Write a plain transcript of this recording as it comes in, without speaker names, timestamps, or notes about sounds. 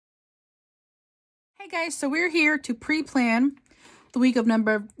Hey guys, so we're here to pre-plan the week of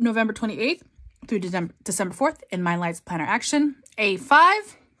November 28th through December 4th in My Lights Planner Action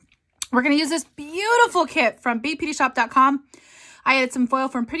A5. We're going to use this beautiful kit from bpdshop.com. I added some foil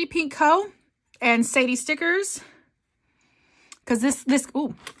from Pretty Pink Co. and Sadie stickers because this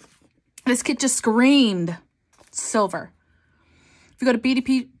kit just screamed silver. If you go to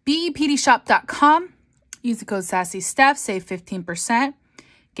bpdshop.com, use the code SassySteph, save 15%,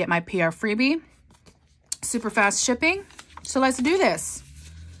 get my PR freebie. Super fast shipping. So let's do this.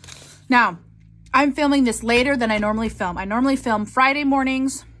 Now, I'm filming this later than I normally film. I normally film Friday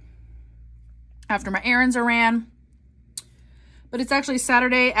mornings after my errands are ran. But it's actually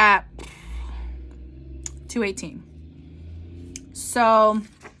Saturday at 2:18. So,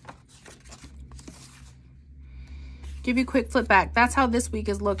 give you a quick flip back. That's how this week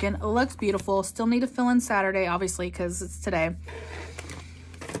is looking. It looks beautiful. Still need to fill in Saturday, obviously, because it's today.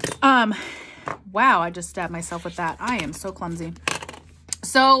 Wow, I just stabbed myself with that. I am so clumsy.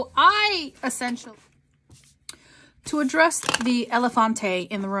 So I essentially, to address the elefante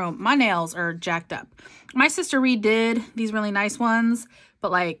in the room, my nails are jacked up. My sister redid these really nice ones,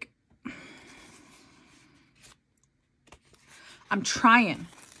 but like, I'm trying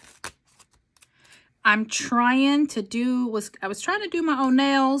to do, I was trying to do my own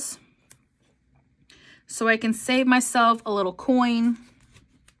nails so I can save myself a little coin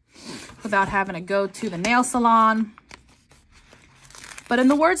without having to go to the nail salon. But in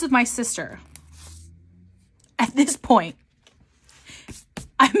the words of my sister, at this point,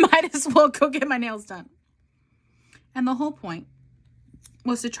 I might as well go get my nails done. And the whole point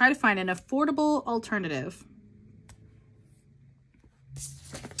was to try to find an affordable alternative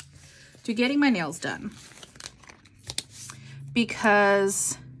to getting my nails done,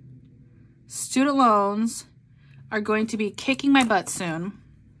 because student loans are going to be kicking my butt soon.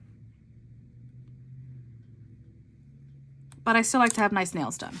 But I still like to have nice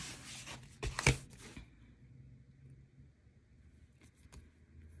nails done.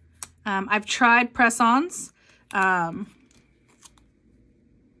 I've tried press-ons. And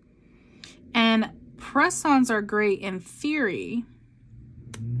press-ons are great in theory.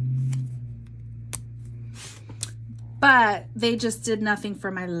 But they just did nothing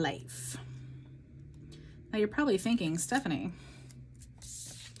for my life. Now you're probably thinking, Stephanie,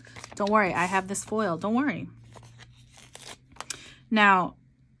 don't worry, I have this foil. Don't worry. Now,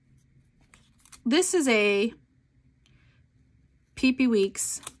 this is a PP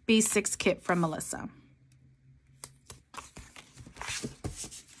Weeks B6 kit from Melissa.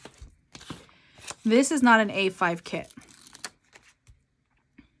 This is not an A5 kit.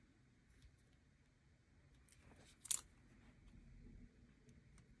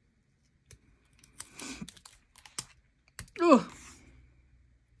 Ugh.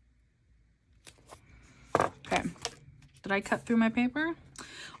 Okay. Did I cut through my paper?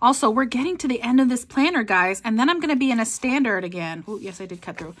 Also, we're getting to the end of this planner, guys, and then I'm going to be in a standard again. Oh, yes, I did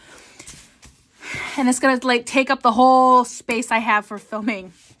cut through. And it's going to like take up the whole space I have for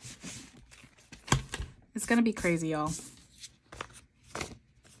filming. It's going to be crazy, y'all.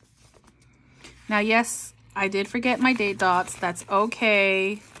 Now, yes, I did forget my date dots. That's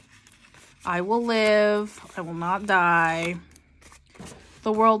okay. I will live. I will not die.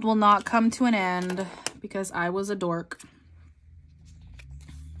 The world will not come to an end because I was a dork.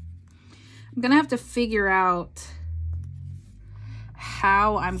 I'm gonna have to figure out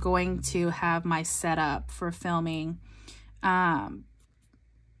how I'm going to have my setup for filming. I'll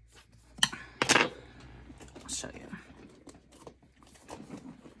show you.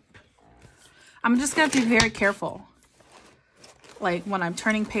 I'm just gonna have to be very careful. Like when I'm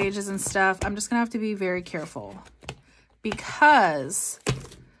turning pages and stuff, I'm just gonna have to be very careful because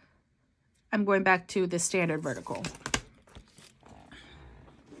I'm going back to the standard vertical.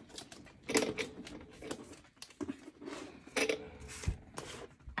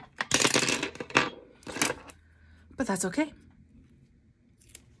 But that's okay.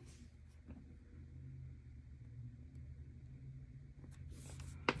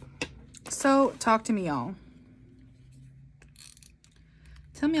 So, talk to me, y'all.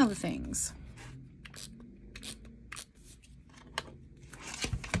 Tell me all the things.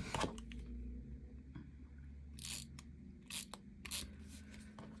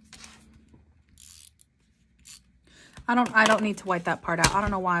 I don't need to white that part out. I don't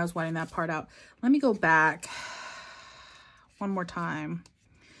know why I was whiting that part out. Let me go back one more time.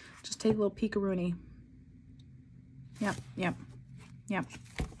 Just take a little peek-a-rooney. Yep, yep, yep,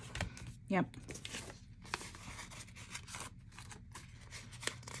 yep.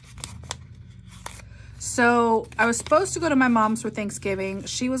 So I was supposed to go to my mom's for Thanksgiving.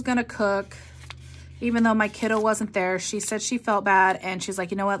 She was going to cook even though my kiddo wasn't there. She said she felt bad, and she's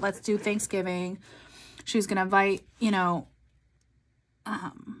like, you know what, let's do Thanksgiving. She's gonna invite, you know,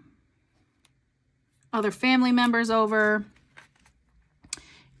 other family members over,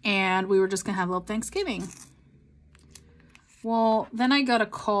 and we were just gonna have a little Thanksgiving. Well, then I got a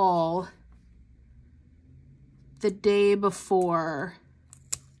call the day before,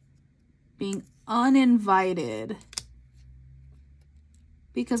 being uninvited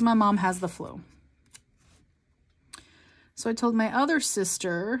because my mom has the flu. So I told my other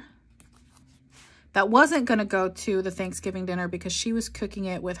sister that wasn't going to go to the Thanksgiving dinner because she was cooking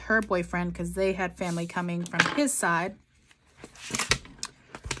it with her boyfriend because they had family coming from his side.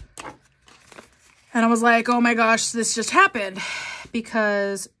 And I was like, oh my gosh, this just happened,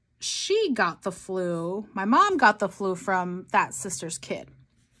 because she got the flu. My mom got the flu from that sister's kid.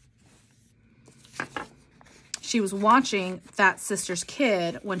 She was watching that sister's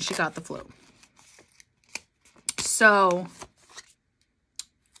kid when she got the flu. So,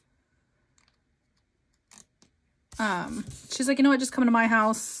 she's like, you know what, just come to my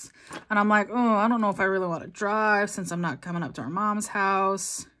house. And I'm like, oh, I don't know if I really want to drive since I'm not coming up to our mom's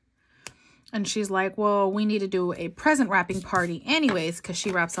house. And she's like, well, we need to do a present wrapping party anyways, because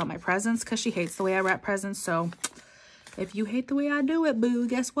she wraps all my presents because she hates the way I wrap presents. So if you hate the way I do it, boo,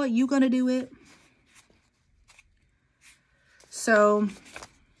 guess what? You gonna do it. So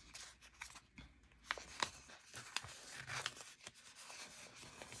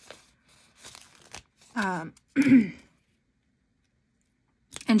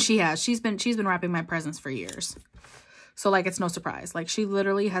and she's been wrapping my presents for years. So, like, it's no surprise. Like, she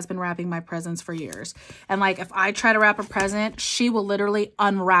literally has been wrapping my presents for years. And, like, if I try to wrap a present, she will literally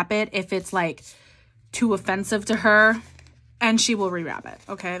unwrap it if it's, like, too offensive to her. And she will rewrap it,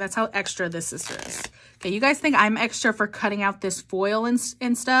 okay? That's how extra this sister is. Okay, you guys think I'm extra for cutting out this foil and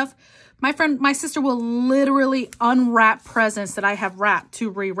stuff? My sister will literally unwrap presents that I have wrapped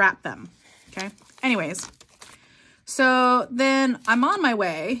to rewrap them, okay? Anyways, so then I'm on my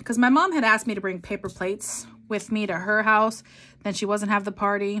way, because my mom had asked me to bring paper plates with me to her house. Then she wasn't have the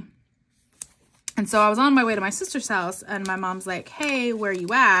party. And so I was on my way to my sister's house, and my mom's like, hey, where are you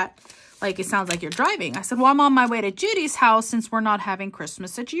at? Like, it sounds like you're driving. I said, well, I'm on my way to Judy's house since we're not having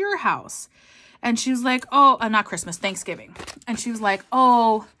Christmas at your house. And she was like, oh, not Christmas, Thanksgiving. And she was like,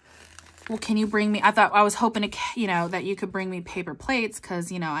 oh, well, can you bring me, I was hoping to, you know, that you could bring me paper plates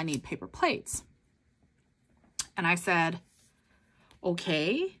because, you know, I need paper plates. And I said,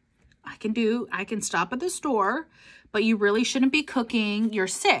 okay, I can stop at the store, but you really shouldn't be cooking. You're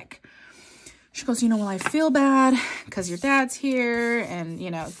sick. She goes, you know, well, I feel bad because your dad's here. And,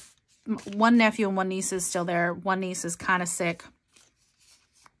 you know, one nephew and one niece is still there. One niece is kind of sick.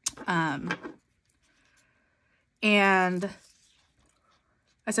 And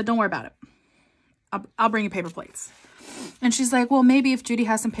I said, don't worry about it. I'll bring you paper plates. And she's like, well, maybe if Judy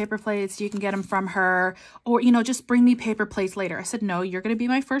has some paper plates, you can get them from her. Or, you know, just bring me paper plates later. I said, no, you're going to be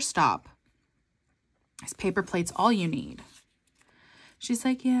my first stop. Is paper plates all you need? She's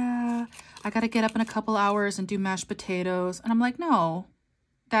like, yeah, I got to get up in a couple hours and do mashed potatoes. And I'm like, no,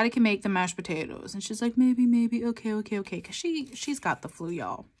 Daddy can make the mashed potatoes. And she's like, maybe, okay. Because she's got the flu,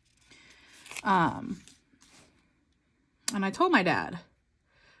 y'all. And I told my dad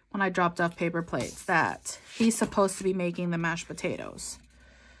when I dropped off paper plates that he's supposed to be making the mashed potatoes.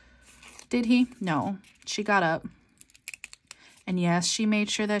 Did he? No. She got up. And yes, she made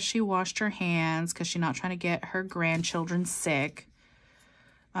sure that she washed her hands because she's not trying to get her grandchildren sick.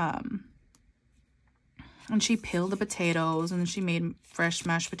 And she peeled the potatoes, and then she made fresh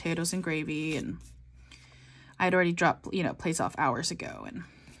mashed potatoes and gravy. And I had already dropped, you know, plates off hours ago.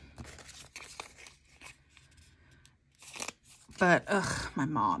 But, ugh, my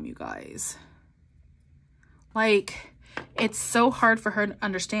mom, you guys. Like, it's so hard for her to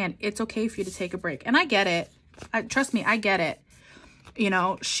understand. It's okay for you to take a break. And I get it. Trust me, I get it. You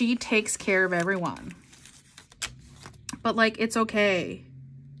know, she takes care of everyone. But, like, it's okay.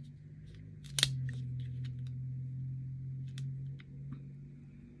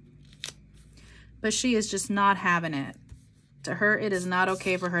 But she is just not having it. To her, it is not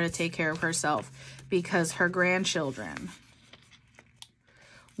okay for her to take care of herself because her grandchildren,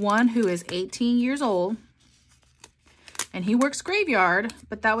 one who is 18 years old, and he works graveyard,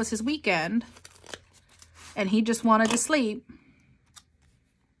 but that was his weekend, and he just wanted to sleep.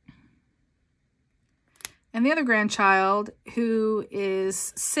 And the other grandchild who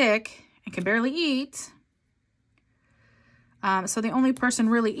is sick and can barely eat. So the only person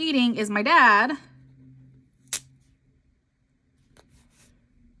really eating is my dad.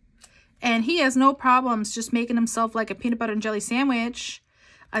 And he has no problems just making himself like a peanut butter and jelly sandwich.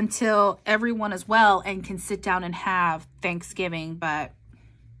 until everyone is well and can sit down and have Thanksgiving. But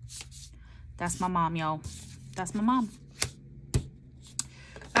that's my mom, y'all. That's my mom.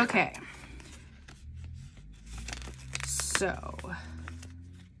 Okay. So,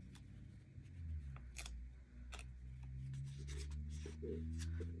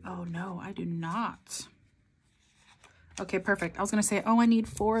 oh no, I do not. Okay, perfect. I was going to say, oh, I need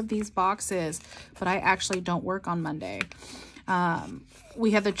 4 of these boxes, but I actually don't work on Monday.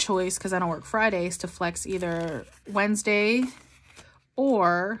 We had the choice, because I don't work Fridays, to flex either Wednesday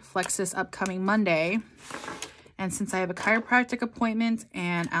or flex this upcoming Monday. And since I have a chiropractic appointment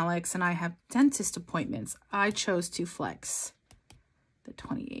and Alex and I have dentist appointments, I chose to flex the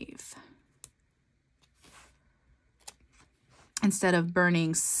 28th. Instead of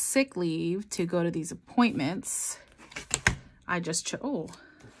burning sick leave to go to these appointments, I just chose, oh,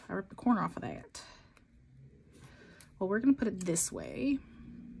 I ripped the corner off of that. Well, we're going to put it this way.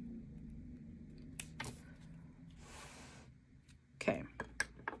 Okay.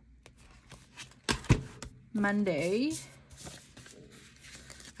 Monday,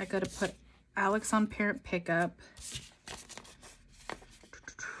 I got to put Alex on parent pickup.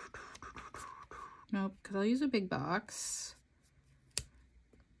 Nope, because I'll use a big box.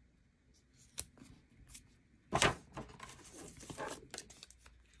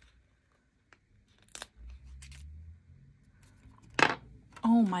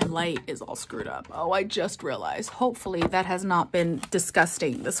 Oh, my light is all screwed up. Oh, I just realized. Hopefully that has not been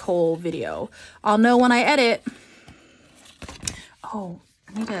disgusting this whole video. I'll know when I edit. Oh,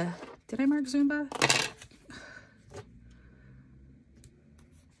 I need to, did I mark Zumba?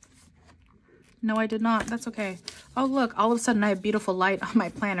 No, I did not. That's okay. Oh, look, all of a sudden I have beautiful light on my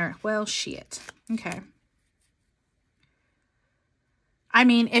planner. Well, shit. Okay. I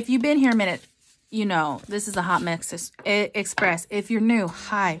mean, if you've been here a minute, you know, this is a Hot Mess Express. If you're new,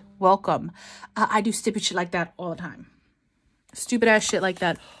 hi, welcome. I do stupid shit like that all the time. Stupid ass shit like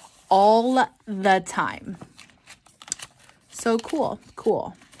that all the time. So cool,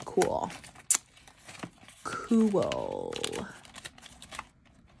 cool, cool, cool.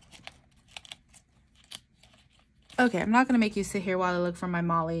 Okay, I'm not going to make you sit here while I look for my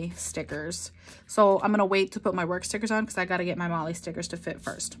Molly stickers. So I'm going to wait to put my work stickers on because I got to get my Molly stickers to fit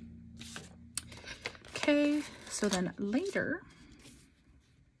first. Okay, so then later,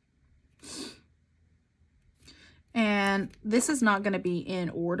 and this is not going to be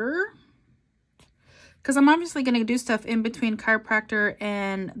in order because I'm obviously going to do stuff in between chiropractor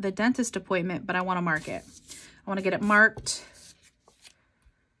and the dentist appointment, but I want to mark it. I want to get it marked.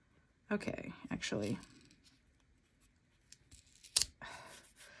 Okay, actually,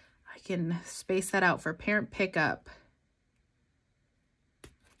 I can space that out for parent pickup.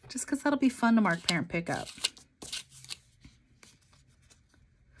 Just because that'll be fun to mark parent pickup.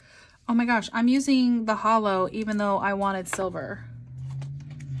 Oh my gosh, I'm using the hollow even though I wanted silver.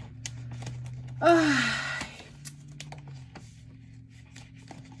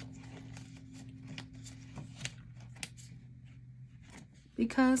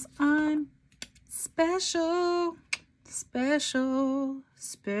 Because I'm special, special,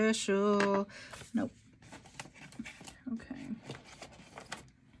 special. Nope. Okay.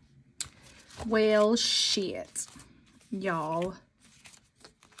 Well, shit, y'all.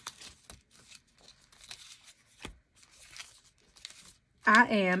 I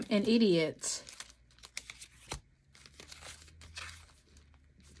am an idiot.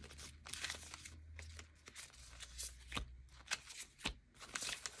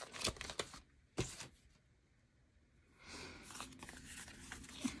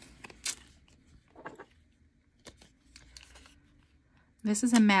 This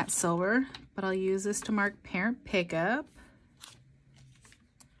is a matte silver, but I'll use this to mark parent pickup.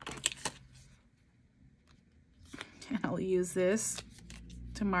 And I'll use this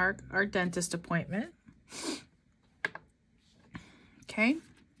to mark our dentist appointment. Okay.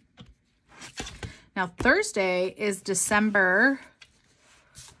 Now Thursday is December,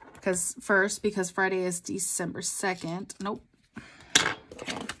 because Friday is December 2nd. Nope.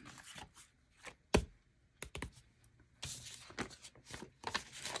 Okay.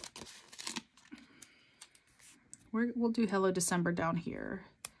 We'll do Hello December down here.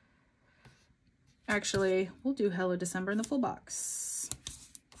 Actually, we'll do Hello December in the full box.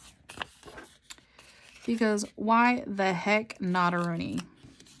 Because why the heck not a Rooney?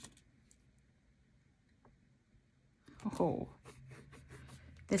 Oh,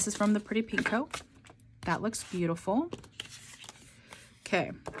 this is from the Pretty Pinko. That looks beautiful.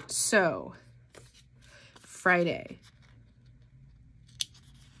 Okay, so Friday.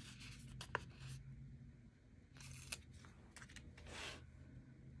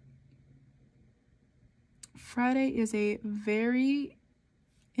 Friday is a very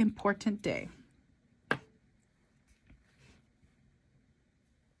important day.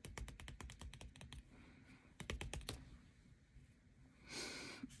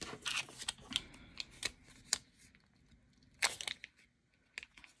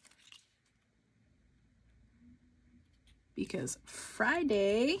 Because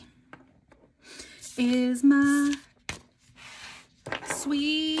Friday is my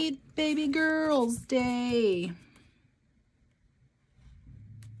sweet baby girl's day.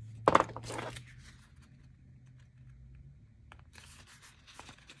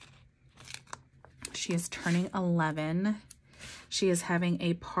 She is turning 11. She is having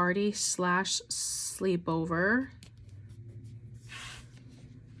a party / sleepover.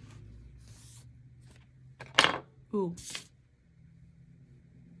 Ooh.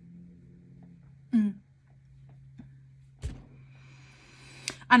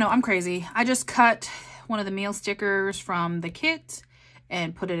 I know, I'm crazy. I just cut one of the meal stickers from the kit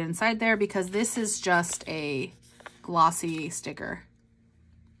and put it inside there because this is just a glossy sticker.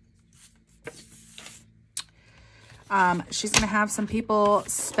 She's gonna have some people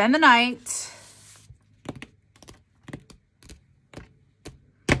spend the night.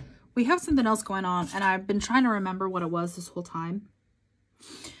 We have something else going on, and I've been trying to remember what it was this whole time.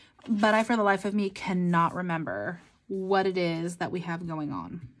 But I, for the life of me, cannot remember what it is that we have going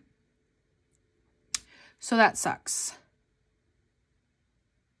on. So that sucks.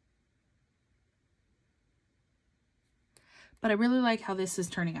 But I really like how this is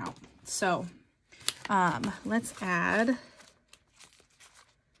turning out. So let's add,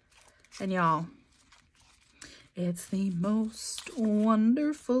 and y'all, it's the most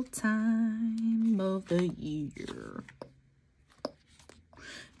wonderful time of the year.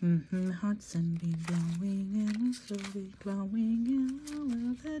 Hearts and be blowing and slowly glowing in all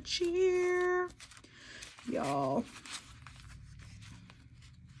of the cheer. Y'all.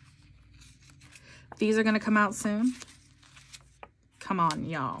 These are going to come out soon. Come on,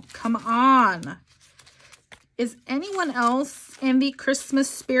 y'all. Come on. Is anyone else in the Christmas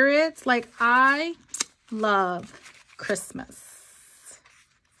spirits? Like, I love Christmas.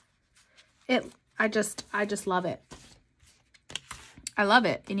 I just love it. I love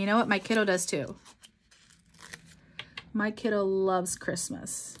it. And you know what? My kiddo does too. My kiddo loves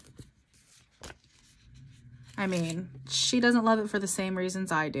Christmas. I mean, she doesn't love it for the same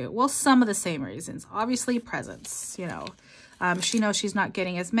reasons I do. Well, some of the same reasons. Obviously, presents, you know. She knows she's not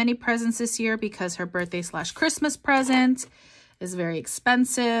getting as many presents this year because her birthday / Christmas present is very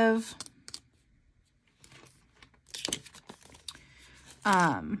expensive.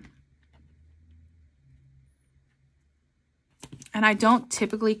 And I don't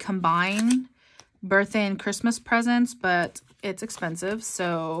typically combine birthday and Christmas presents, but it's expensive,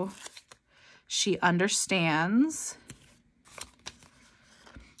 so she understands.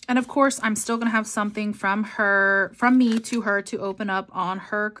 And of course, I'm still going to have something from me to her to open up on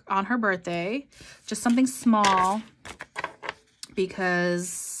her birthday. Just something small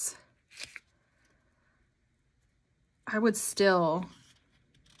because I would still,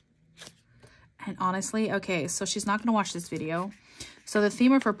 and honestly, okay, so she's not going to watch this video. So the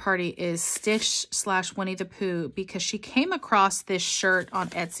theme of her party is Stitch / Winnie the Pooh because she came across this shirt on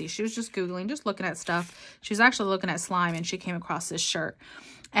Etsy. She was just Googling, just looking at stuff. She was actually looking at slime and she came across this shirt.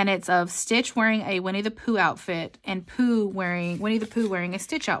 And it's of Stitch wearing a Winnie the Pooh outfit and Winnie the Pooh wearing a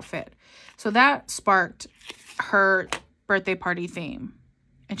Stitch outfit. So that sparked her birthday party theme.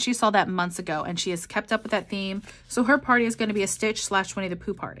 And she saw that months ago and she has kept up with that theme. So her party is going to be a Stitch / Winnie the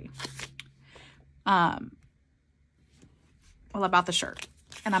Pooh party. Well, about the shirt,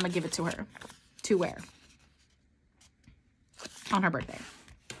 and I'm gonna give it to her to wear on her birthday.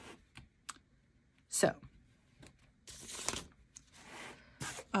 So,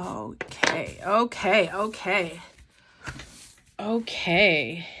 okay.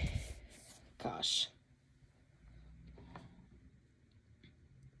 Gosh.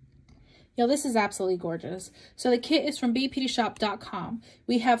 Yo, this is absolutely gorgeous. So the kit is from bpdshop.com.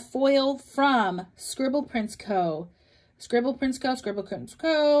 We have foil from Scribble Prints Co.,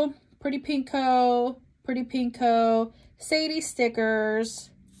 Pretty Pink Co., Sadie stickers.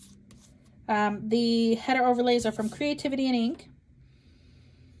 The header overlays are from Creativity and Ink.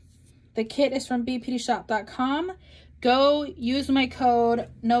 The kit is from bpdshop.com. Go use my code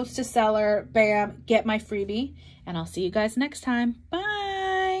notes to seller, bam, get my freebie, and I'll see you guys next time. Bye.